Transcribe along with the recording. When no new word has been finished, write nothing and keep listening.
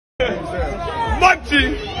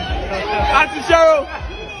Munchie! Auntie Cheryl!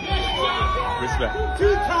 Respect.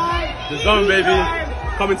 The Zone, baby.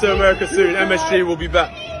 Coming to America soon. MSG will be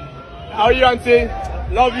back. How are you, Auntie?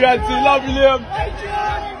 Love you, Auntie. Love you, Liam.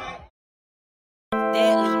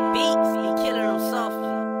 Deadly beats. He killing them softly.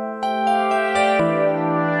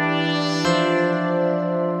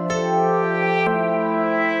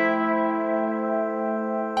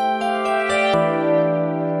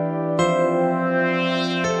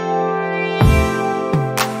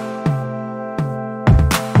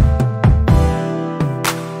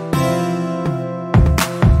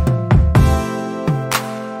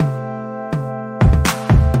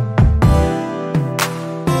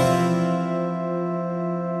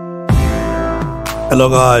 Hello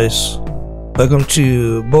guys, welcome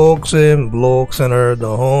to Boxing Blog Center,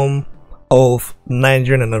 the home of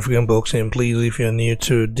Nigerian and African boxing. Please, if you're new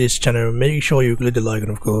to this channel, make sure you click the like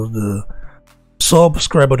and of course the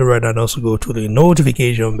subscribe button right now, and also go to the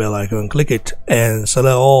notification bell icon, click it and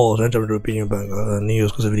select all Central European Bank new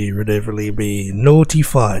exclusivity will definitely be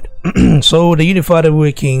notified. So the unified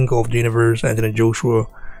heavyweight king of the universe, Anthony Joshua,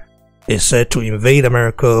 is set to invade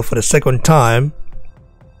America for the second time.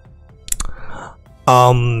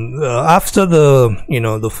 After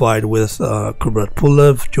the fight with Kubrat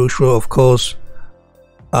Pulev, Joshua of course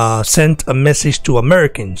sent a message to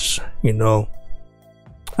Americans, and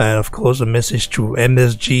of course a message to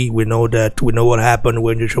MSG. We know what happened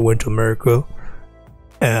when Joshua went to America.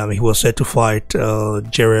 He was set to fight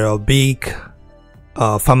Gerald Big,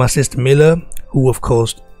 pharmacist Miller, who of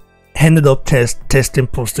course ended up testing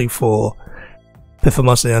positive for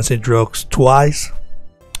performance enhancing drugs twice.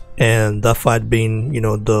 And that fight being,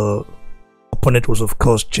 the opponent was of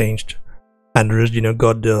course changed, and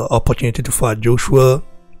got the opportunity to fight Joshua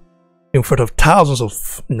in front of thousands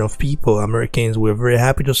of people. Americans were very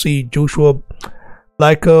happy to see Joshua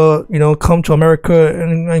come to America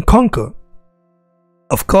and conquer.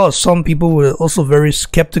 Of course, some people were also very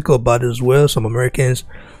skeptical about it as well. Some Americans,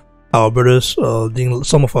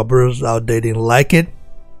 some of our brothers out there didn't like it.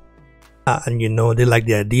 And they like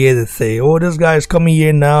the idea to say, oh, this guy is coming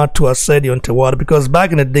here now to assert the underwater, because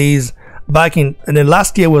back in the days, and then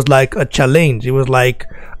last year was like a challenge. It was like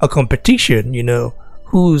a competition,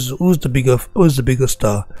 who's the bigger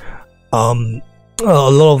star. A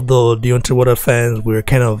lot of the underwater fans were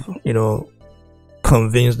kind of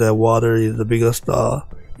convinced that Water is the biggest star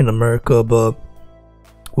in America, but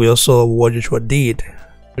we also what Joshua did.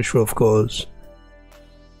 Joshua of course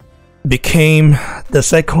became the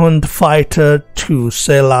second fighter to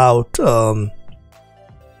sell out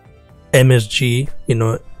MSG,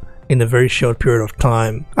 in a very short period of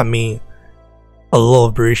time. I mean, a lot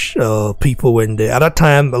of British people went there. At that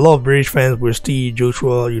time, a lot of British fans were still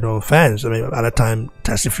Joshua, fans. I mean, at that time,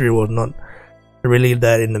 Tyson Fury was not really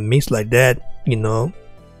that in the mix like that,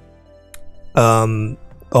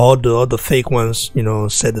 all the other fake ones,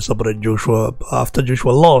 said they supported Joshua. After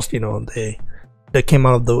Joshua lost, they came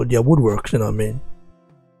out of their woodworks, what I mean.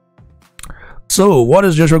 So what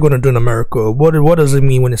is Joshua going to do in America? What does it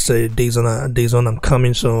mean when it say days on I'm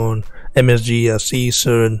coming soon, MSG I see you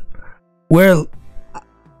soon? Well,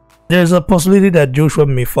 there's a possibility that Joshua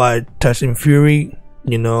may fight Tyson Fury,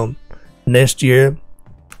 next year.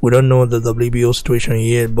 We don't know the WBO situation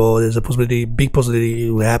yet, but there's a big possibility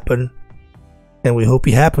it will happen, and we hope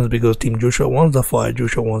it happens because Team Joshua wants the fight.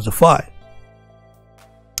 Joshua wants the fight.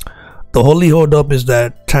 The only hold up is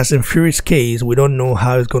that Tyson Fury's case, we don't know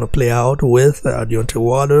how it's going to play out with Deontay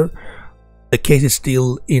Wilder. The case is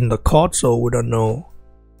still in the court, so we don't know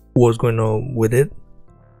what's going on with it.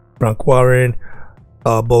 Frank Warren,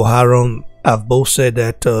 Bob Arum have both said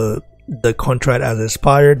that the contract has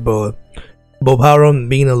expired, but Bob Arum,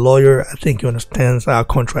 being a lawyer, I think he understands how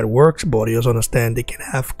contract works, but he also understands they can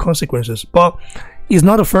have consequences. But it's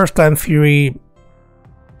not the first time Fury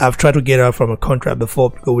I've tried to get out from a contract before,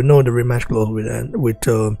 because we know the rematch clause with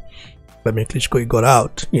Klitschko, he got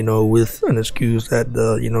out, with an excuse that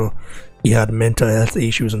he had mental health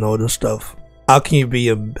issues and all this stuff. How can you be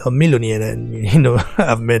a millionaire and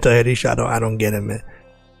have mental health issues? I don't get it, man.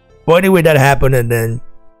 But anyway, that happened, and then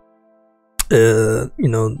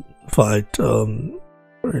fight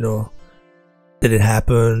didn't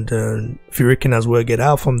happen, and Fury can as well get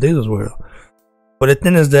out from this as well. But the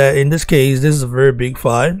thing is that in this case, this is a very big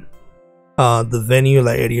fight. The venue,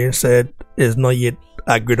 like Adrian said, is not yet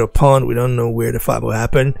agreed upon. We don't know where the fight will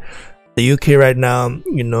happen. The UK right now,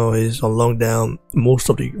 is on lockdown. Most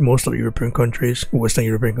of the European countries, Western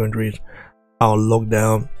European countries, are on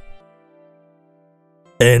lockdown,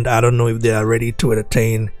 and I don't know if they are ready to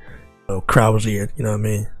entertain crowds yet. You know what I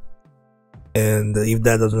mean? And if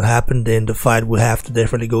that doesn't happen, then the fight will have to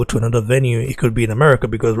definitely go to another venue. It could be in America,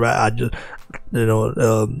 because right, I just,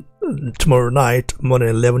 tomorrow night, more than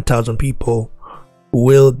 11,000 people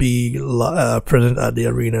will be present at the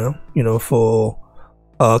arena, for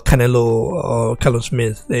Callum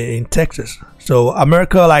Smith in Texas. So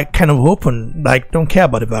America, like, kind of open, like, don't care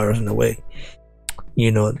about the virus in a way,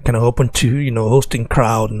 kind of open to, hosting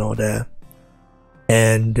crowd and all that.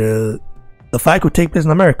 And the fight could take place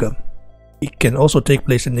in America. It can also take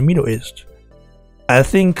place in the Middle East. I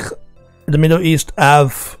think the Middle East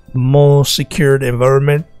have more secured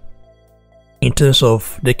environment in terms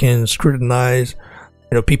of they can scrutinize,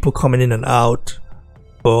 people coming in and out.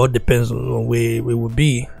 Or it depends on where it would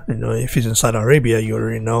be. If it's in Saudi Arabia, you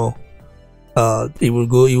already know it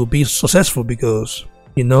will be successful, because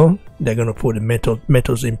they're gonna put the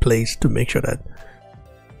methods in place to make sure that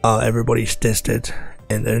everybody is tested,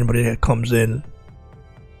 and anybody that comes in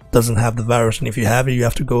doesn't have the virus, and if you have it, you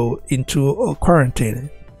have to go into a quarantine.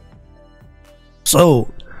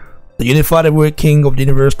 So the unified heavyweight king of the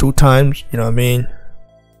universe 2 times,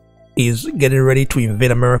 is getting ready to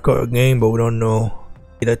invade America again, but we don't know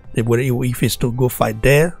if it's to go fight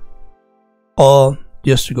there or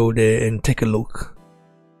just to go there and take a look,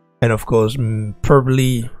 and of course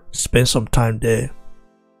probably spend some time there,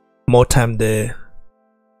 more time there,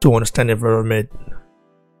 to understand the environment,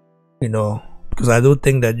 because I do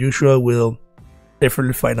think that Joshua will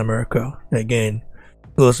definitely fight in America again,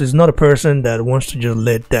 because he's not a person that wants to just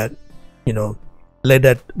let that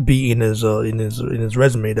be in his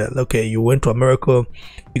resume, that okay, you went to America,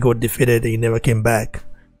 you got defeated, and you never came back.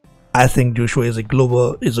 I think Joshua is a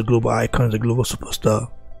global icon, is a global superstar,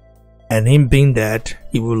 and him being that,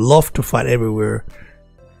 he would love to fight everywhere,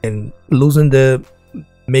 and losing there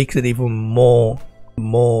makes it even more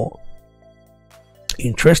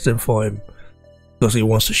interesting for him, because he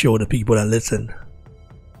wants to show the people that, listen,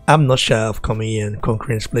 I'm not shy of coming here and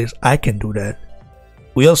conquering this place. I can do that.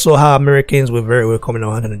 We also have Americans were very welcoming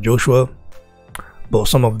on Anthony Joshua, but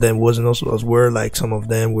some of them wasn't also as well. Like, some of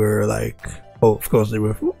them were like, oh, of course they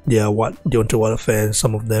were, Deontay Wilder fans.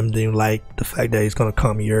 Some of them didn't like the fact that he's gonna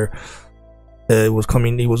come here. He was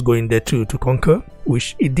going there to conquer,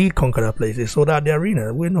 which he did conquer that place. They sold out the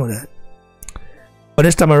arena. We know that. But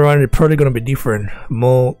this time around, it's probably gonna be different,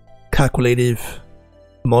 more calculative,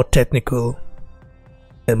 more technical,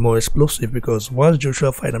 and more explosive, because once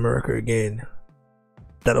Joshua fight America again,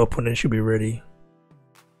 that opponent should be ready.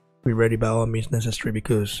 Be ready by all means necessary,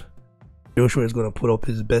 because Joshua is going to put up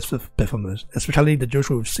his best performance, especially the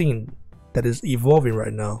Joshua we've seen that is evolving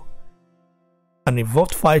right now. An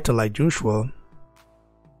evolved fighter like Joshua,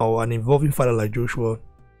 or an evolving fighter like Joshua,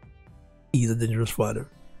 is a dangerous fighter.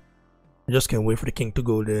 I just can't wait for the king to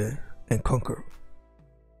go there and conquer.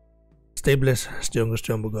 Stay blessed, stay hungry,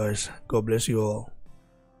 stay humble, guys. God bless you all.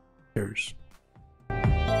 Cheers.